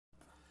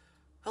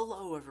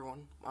Hello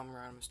everyone, I'm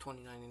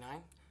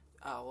Ronimus2099.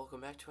 Welcome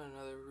back to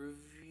another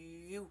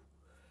review.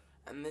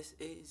 And this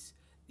is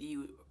the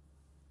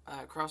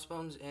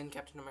Crossbones and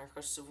Captain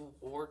America Civil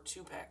War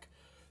 2-pack.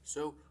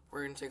 So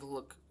we're going to take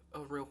a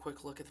real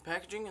quick look at the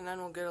packaging, and then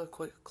we'll get a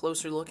quick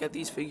closer look at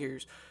these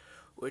figures.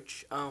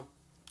 Which,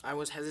 I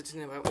was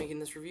hesitant about making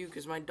this review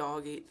because my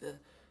dog ate the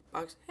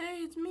box. Hey,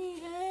 it's me,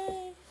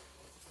 hey!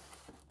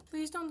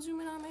 Please don't zoom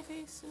in on my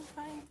face and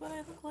find what I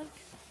look like.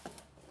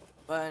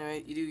 But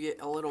anyway, you do get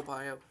a little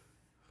bio.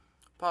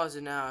 Pause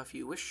it now if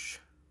you wish.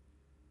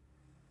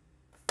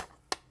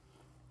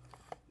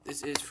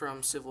 This is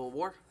from Civil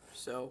War,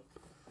 so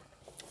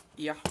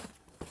yeah.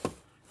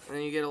 And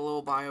then you get a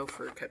little bio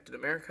for Captain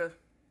America,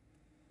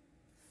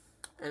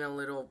 and a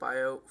little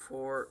bio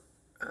for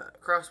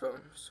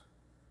Crossbones,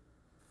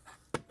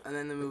 and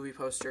then the movie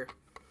poster.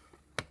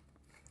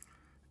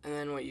 And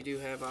then what you do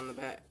have on the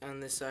back, on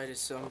this side, is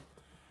some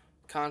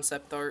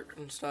concept art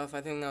and stuff.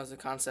 I think that was the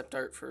concept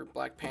art for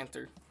Black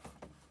Panther.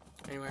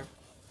 Anyway,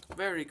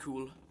 very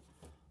cool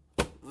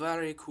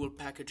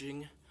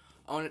packaging.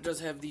 Oh, and it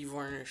does have the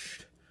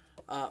varnished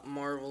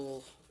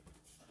Marvel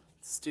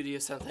Studio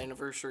 10th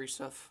anniversary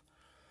stuff,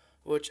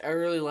 which I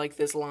really like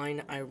this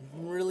line. I'm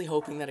really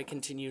hoping that it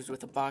continues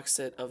with a box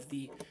set of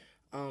the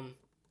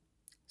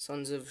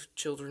Sons of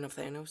Children of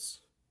Thanos.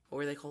 What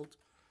were they called?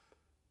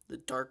 The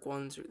Dark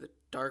Ones, or the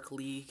Dark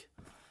League.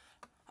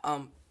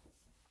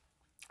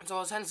 So I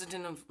was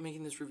hesitant of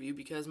making this review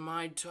because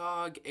my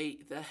dog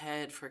ate the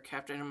head for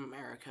Captain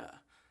America.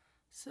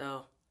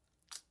 So,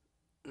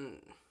 I'm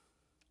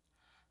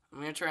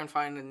going to try and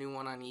find a new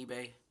one on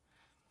eBay.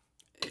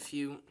 If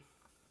you,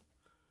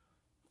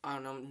 I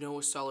don't know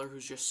a seller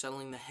who's just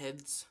selling the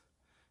heads,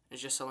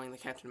 is just selling the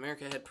Captain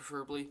America head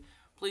preferably,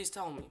 please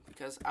tell me,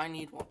 because I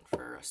need one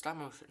for stop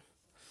motion.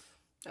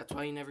 That's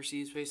why you never see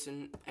his face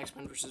in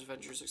X-Men vs.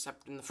 Avengers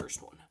except in the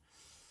first one.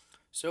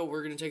 So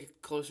we're going to take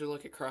a closer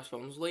look at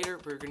Crossbones later.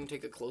 We're going to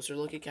take a closer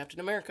look at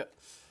Captain America.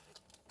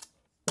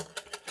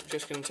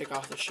 Just going to take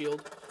off the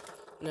shield.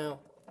 Now,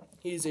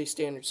 he's a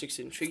standard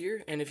 6-inch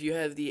figure, and if you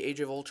have the Age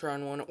of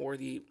Ultron one or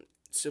the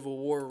Civil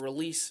War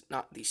release,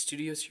 not the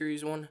Studio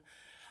Series one,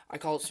 I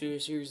call it Studio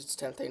Series, it's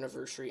 10th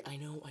anniversary. I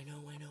know.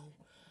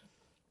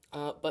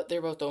 But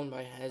they're both owned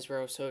by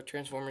Hasbro, so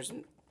Transformers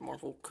and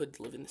Marvel could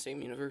live in the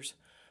same universe.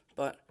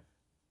 But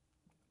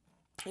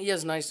he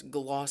has nice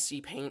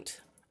glossy paint.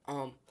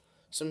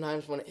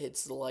 Sometimes when it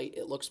hits the light,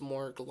 it looks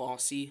more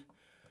glossy.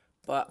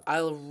 But I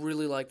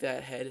really like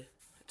that head.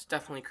 It's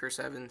definitely Chris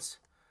Evans.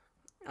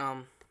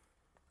 And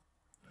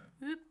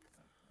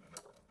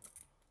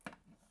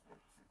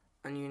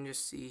you can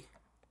just see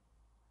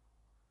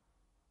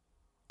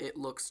it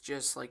looks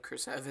just like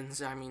Chris Evans.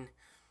 I mean,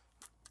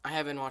 I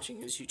have been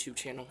watching his YouTube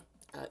channel.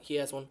 He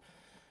has one.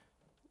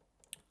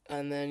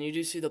 And then you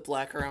do see the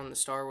black around the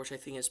star, which I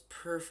think is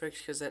perfect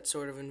because that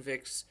sort of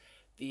invicts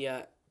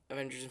the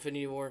Avengers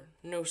Infinity War.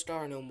 No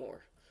star, no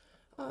more.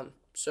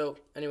 So,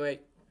 anyway,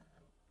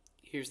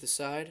 here's the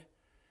side.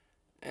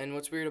 And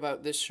what's weird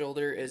about this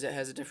shoulder is it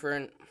has a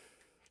different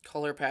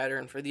color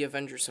pattern for the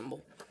Avenger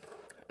symbol.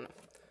 I don't know.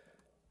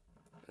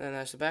 And then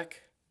that's the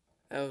back.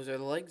 Those are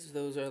the legs.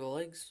 Those are the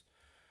legs.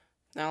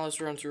 Now let's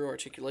run through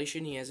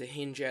articulation. He has a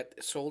hinge at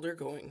the shoulder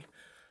going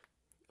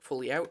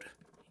fully out.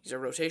 He's a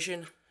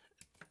rotation,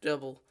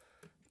 double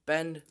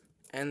bend,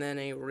 and then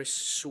a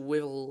wrist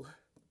swivel.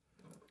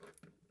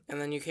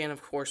 And then you can,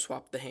 of course,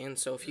 swap the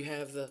hands. So if you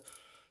have the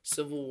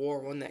Civil War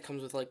one that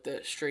comes with, like,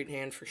 the straight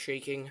hand for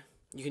shaking,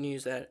 you can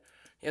use that.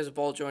 He has a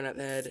ball joint at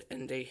the head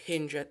and a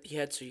hinge at the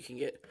head, so you can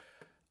get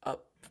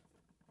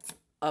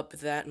up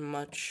that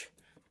much,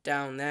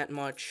 down that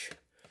much.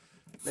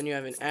 Then you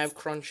have an ab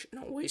crunch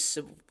and a waist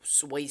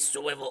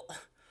swivel.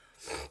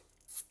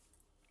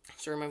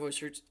 Sorry, my voice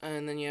hurts.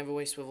 And then you have a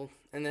waist swivel.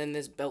 And then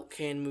this belt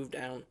can move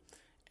down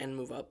and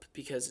move up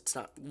because it's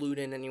not glued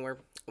in anywhere.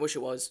 I wish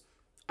it was.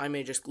 I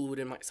may just glue it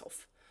in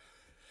myself.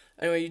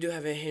 Anyway, you do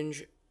have a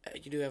hinge.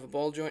 You do have a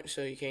ball joint,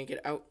 so you can't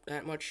get out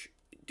that much.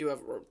 You do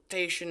have a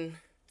rotation.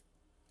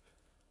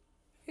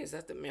 Hey, is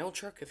that the mail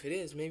truck? If it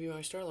is, maybe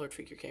my Star-Lord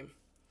figure came.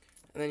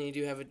 And then you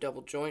do have a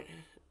double joint,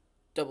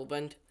 double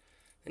bend.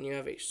 Then you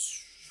have a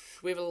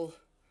swivel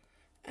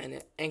and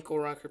an ankle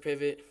rocker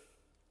pivot.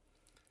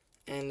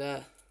 And,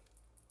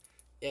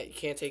 yeah, you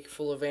can't take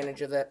full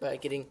advantage of that by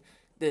getting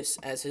this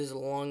as his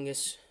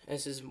widest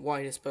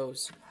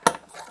bows.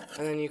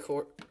 And then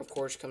you, of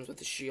course, comes with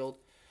the shield,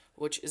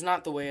 which is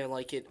not the way I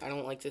like it. I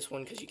don't like this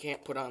one because you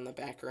can't put it on the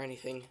back or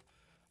anything.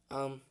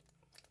 But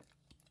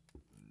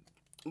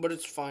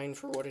it's fine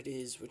for what it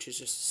is, which is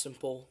just a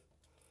simple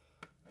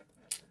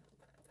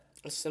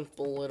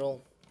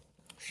little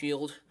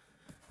shield.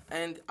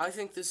 And I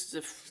think this is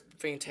a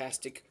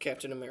fantastic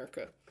Captain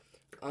America.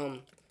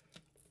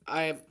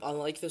 I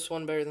like this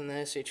one better than the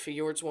S.H.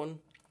 Figuarts one.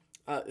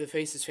 The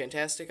face is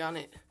fantastic on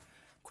it.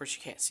 Of course,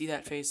 you can't see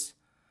that face.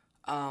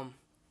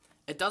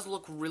 It does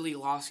look really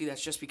glossy.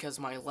 That's just because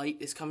my light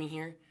is coming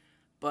here.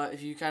 But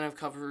if you kind of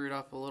cover it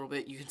up a little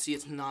bit, you can see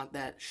it's not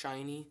that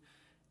shiny.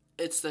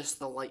 It's just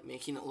the light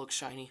making it look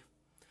shiny.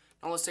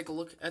 Now let's take a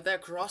look at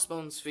that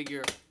crossbones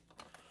figure.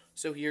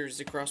 So here's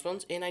the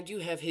crossbones, and I do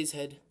have his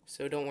head,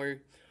 so don't worry.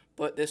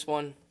 But this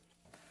one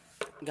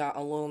got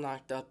a little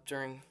knocked up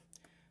during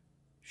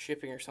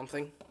shipping or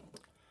something.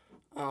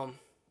 And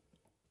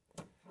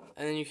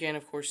then you can,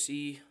 of course,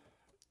 see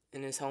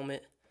in his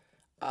helmet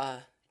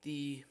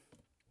the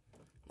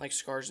like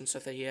scars and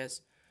stuff that he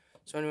has.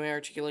 So anyway,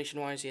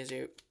 articulation-wise, he has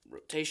a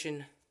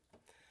rotation,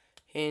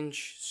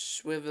 hinge,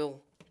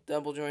 swivel,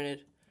 double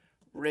jointed,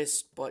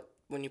 wrist, but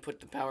when you put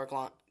the power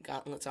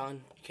gauntlets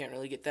on, you can't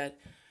really get that.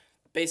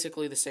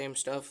 Basically the same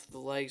stuff. The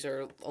legs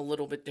are a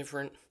little bit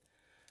different.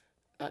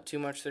 Not too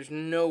much. There's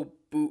no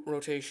boot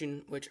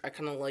rotation, which I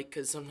kind of like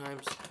because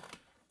sometimes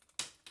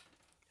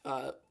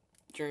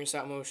during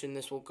stop motion,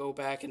 this will go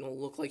back and it'll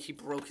look like he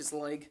broke his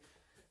leg,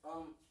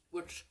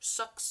 which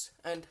sucks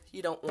and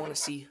you don't want to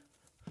see.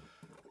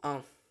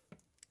 And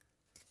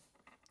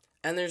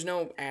there's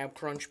no ab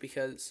crunch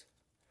because,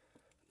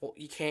 well,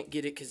 you can't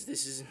get it because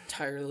this is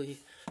entirely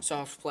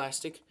soft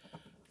plastic.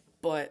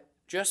 But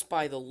just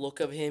by the look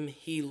of him,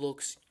 he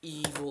looks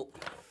evil,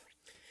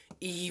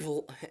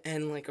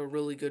 and like a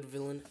really good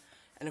villain.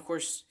 And of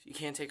course, you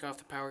can't take off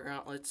the power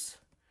gauntlets,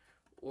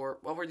 or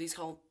what were these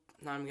called?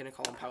 No, I'm gonna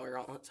call them power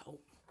gauntlets. Oh.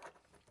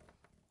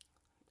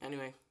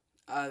 Anyway,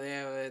 they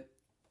have a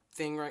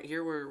thing right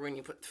here where when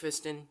you put the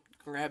fist in, you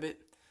can grab it.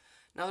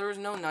 Now there was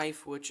no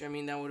knife, which I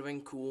mean that would have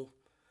been cool.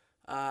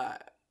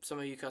 Some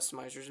of you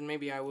customizers, and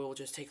maybe I will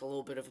just take a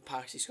little bit of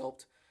epoxy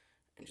sculpt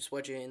and just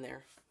wedge it in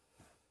there.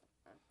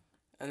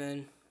 And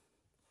then,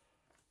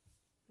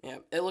 yeah,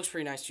 it looks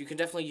pretty nice. You can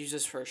definitely use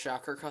this for a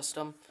Shocker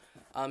custom.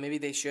 Maybe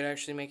they should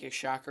actually make a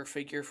Shocker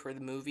figure for the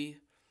movie,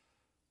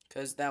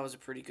 because that was a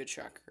pretty good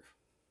Shocker.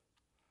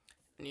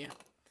 And yeah,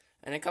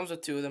 and it comes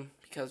with 2 of them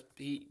because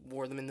he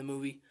wore them in the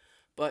movie.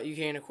 But you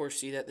can, of course,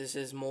 see that this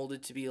is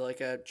molded to be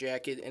like a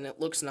jacket, and it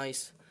looks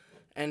nice.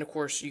 And, of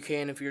course, you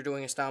can, if you're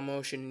doing a stop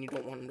motion and you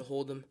don't want him to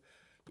hold them,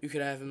 you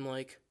could have him,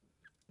 like,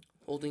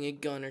 holding a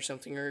gun or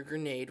something, or a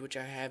grenade, which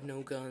I have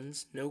no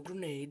guns, no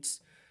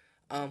grenades.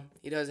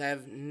 He does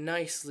have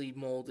nicely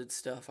molded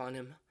stuff on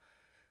him.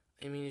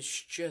 I mean,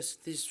 it's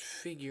just, this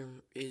figure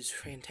is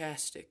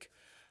fantastic.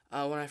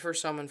 When I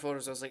first saw him in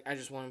photos, I was like, I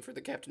just want him for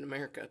the Captain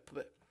America,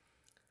 but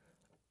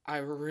I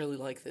really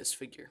like this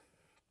figure.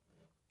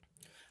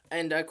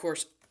 And, of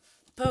course,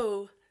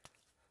 Poe,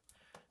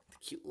 the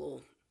cute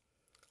little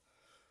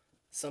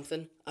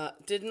something,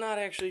 did not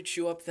actually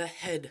chew up the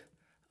head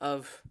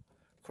of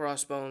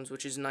Crossbones,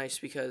 which is nice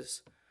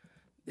because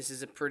this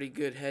is a pretty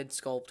good head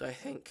sculpt, I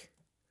think.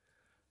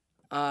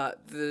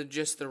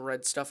 Just the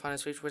red stuff on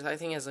his face, which I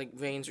think has like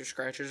veins or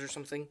scratches or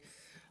something,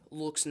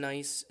 looks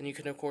nice, and you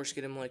can of course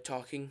get him like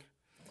talking,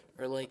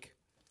 or like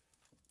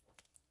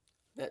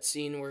that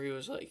scene where he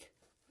was like,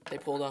 they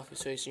pulled off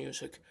his face and he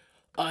was like,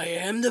 "I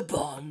am the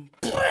bomb,"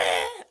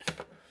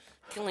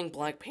 killing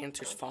Black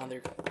Panther's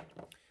father,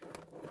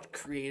 which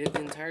created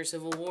the entire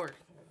Civil War,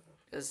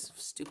 as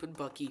stupid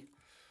Bucky.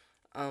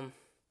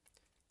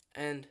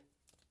 And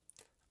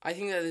I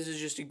think that this is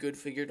just a good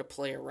figure to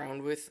play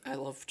around with. I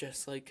love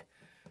just like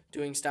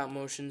doing stop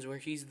motions where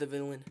he's the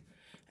villain,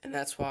 and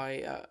that's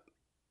why,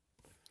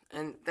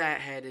 and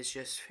that head is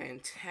just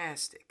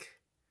fantastic.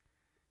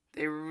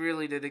 They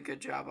really did a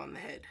good job on the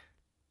head,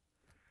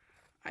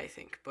 I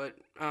think. But,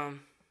 then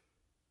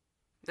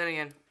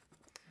again,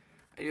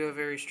 I do have a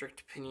very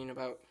strict opinion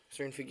about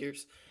certain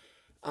figures.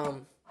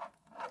 And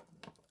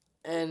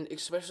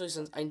especially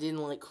since I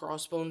didn't like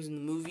Crossbones in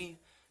the movie,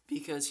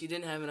 because he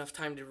didn't have enough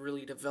time to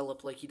really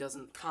develop like he does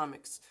in the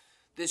comics.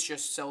 This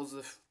just sells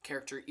the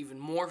character even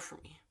more for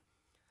me.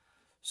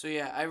 So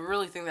yeah, I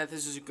really think that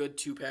this is a good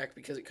 2-pack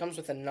because it comes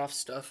with enough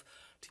stuff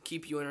to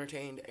keep you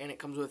entertained, and it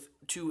comes with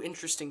 2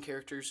 interesting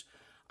characters.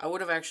 I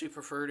would have actually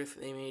preferred if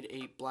they made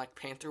a Black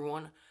Panther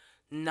one,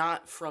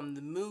 not from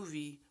the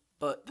movie,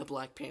 but the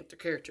Black Panther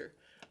character.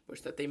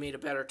 Wish that they made a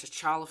better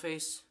T'Challa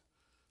face.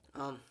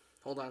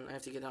 Hold on, I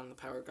have to get on the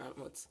power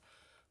gauntlets.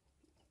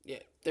 Yeah,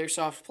 they're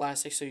soft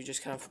plastic, so you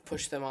just kind of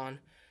push them on,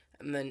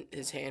 and then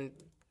his hand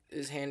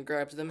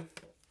grabs them.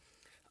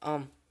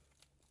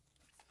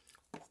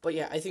 But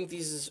yeah, I think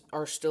these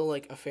are still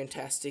like a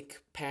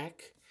fantastic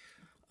pack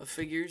of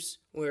figures,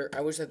 where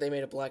I wish that they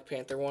made a Black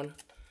Panther one,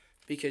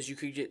 because you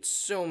could get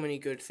so many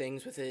good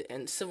things with it,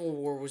 and Civil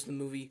War was the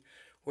movie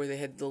where they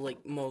had the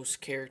like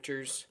most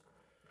characters.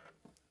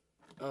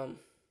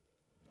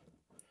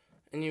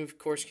 And you, of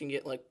course, can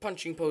get, like,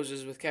 punching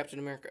poses with Captain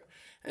America.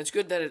 And it's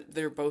good that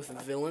they're both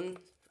villain.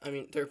 I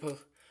mean, they're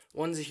both...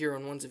 One's a hero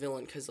and one's a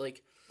villain. Because,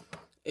 like,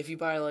 if you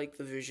buy, like,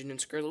 the Vision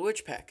and Scarlet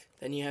Witch pack,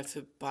 then you have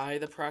to buy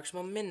the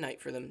Proxima Midnight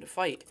for them to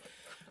fight.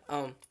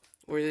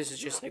 Where this is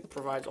just, like,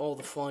 provides all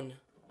the fun.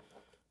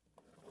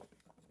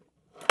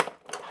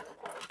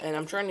 And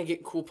I'm trying to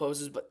get cool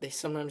poses, but they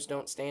sometimes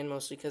don't stand,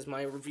 mostly because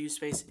my review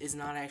space is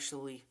not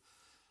actually,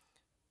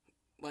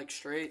 like,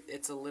 straight.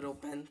 It's a little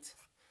bent.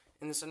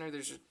 In the center,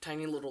 there's a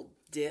tiny little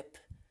dip,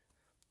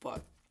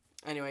 but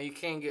anyway, you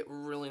can get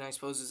really nice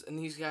poses, and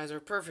these guys are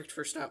perfect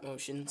for stop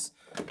motions,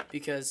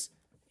 because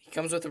he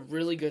comes with a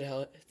really good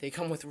head. They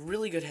come with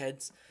really good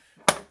heads,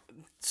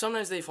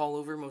 sometimes they fall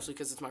over, mostly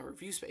because it's my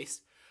review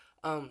space.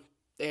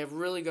 They have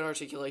really good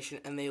articulation,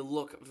 and they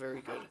look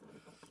very good.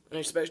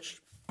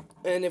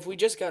 And if we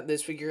just got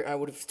this figure, I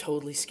would have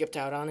totally skipped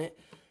out on it.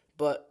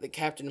 But the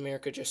Captain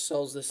America just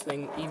sells this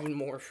thing even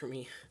more for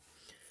me.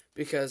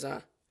 Because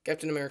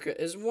Captain America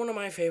is one of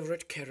my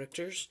favorite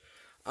characters.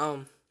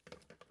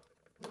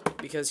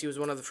 Because he was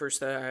one of the first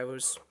that I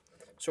was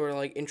sort of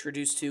like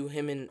introduced to,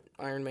 him and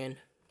Iron Man.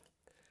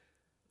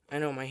 I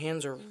know, my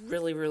hands are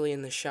really, really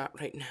in the shot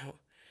right now.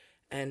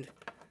 And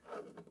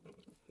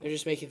they're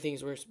just making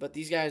things worse. But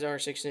these guys are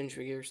 6-inch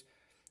figures.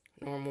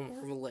 Normal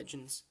Marvel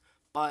Legends.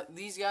 But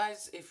these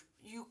guys, if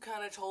you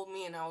kind of told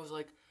me and I was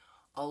like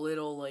a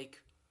little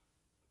like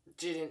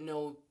didn't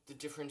know the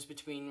difference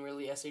between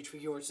really SH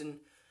figures and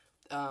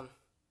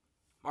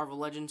Marvel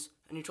Legends,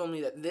 and you told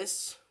me that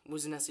this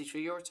was an SH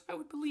figures, I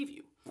would believe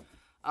you.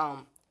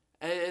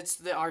 It's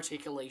the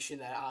articulation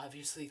that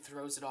obviously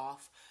throws it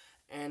off,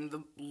 and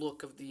the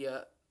look of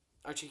the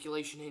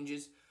articulation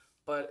hinges.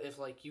 But if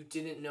like you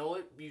didn't know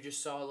it, you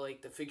just saw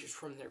like the figures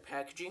from their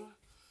packaging,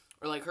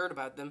 or like heard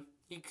about them,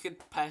 you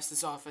could pass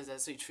this off as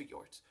SH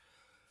figures.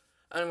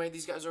 Anyway,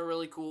 these guys are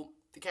really cool.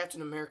 The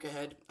Captain America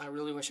head, I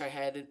really wish I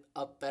had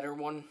a better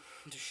one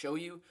to show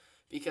you,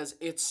 because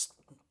it's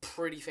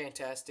pretty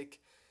fantastic.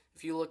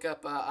 If you look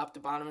up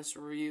Optibotimus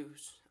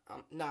reviews,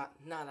 not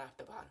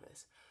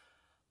Optibotimus,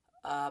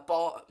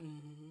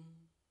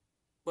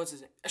 what's his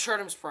name?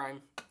 Shartimus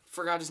Prime.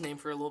 Forgot his name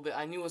for a little bit.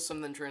 I knew it was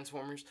something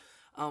Transformers.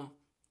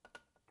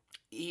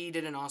 He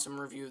did an awesome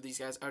review of these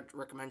guys. I'd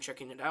recommend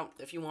checking it out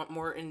if you want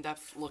more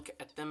in-depth look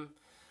at them.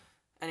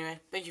 Anyway,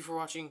 thank you for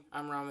watching.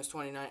 I'm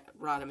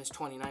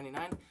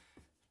Rodimus2099.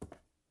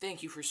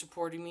 Thank you for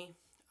supporting me.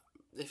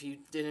 If you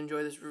did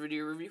enjoy this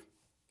video review,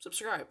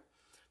 subscribe,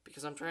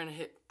 because I'm trying to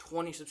hit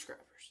 20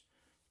 subscribers.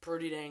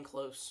 Pretty dang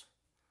close.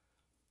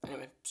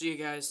 Anyway, see you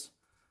guys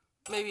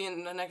maybe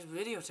in the next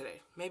video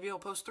today. Maybe I'll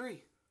post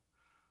 3.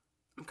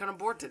 I'm kind of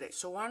bored today,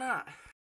 so why not?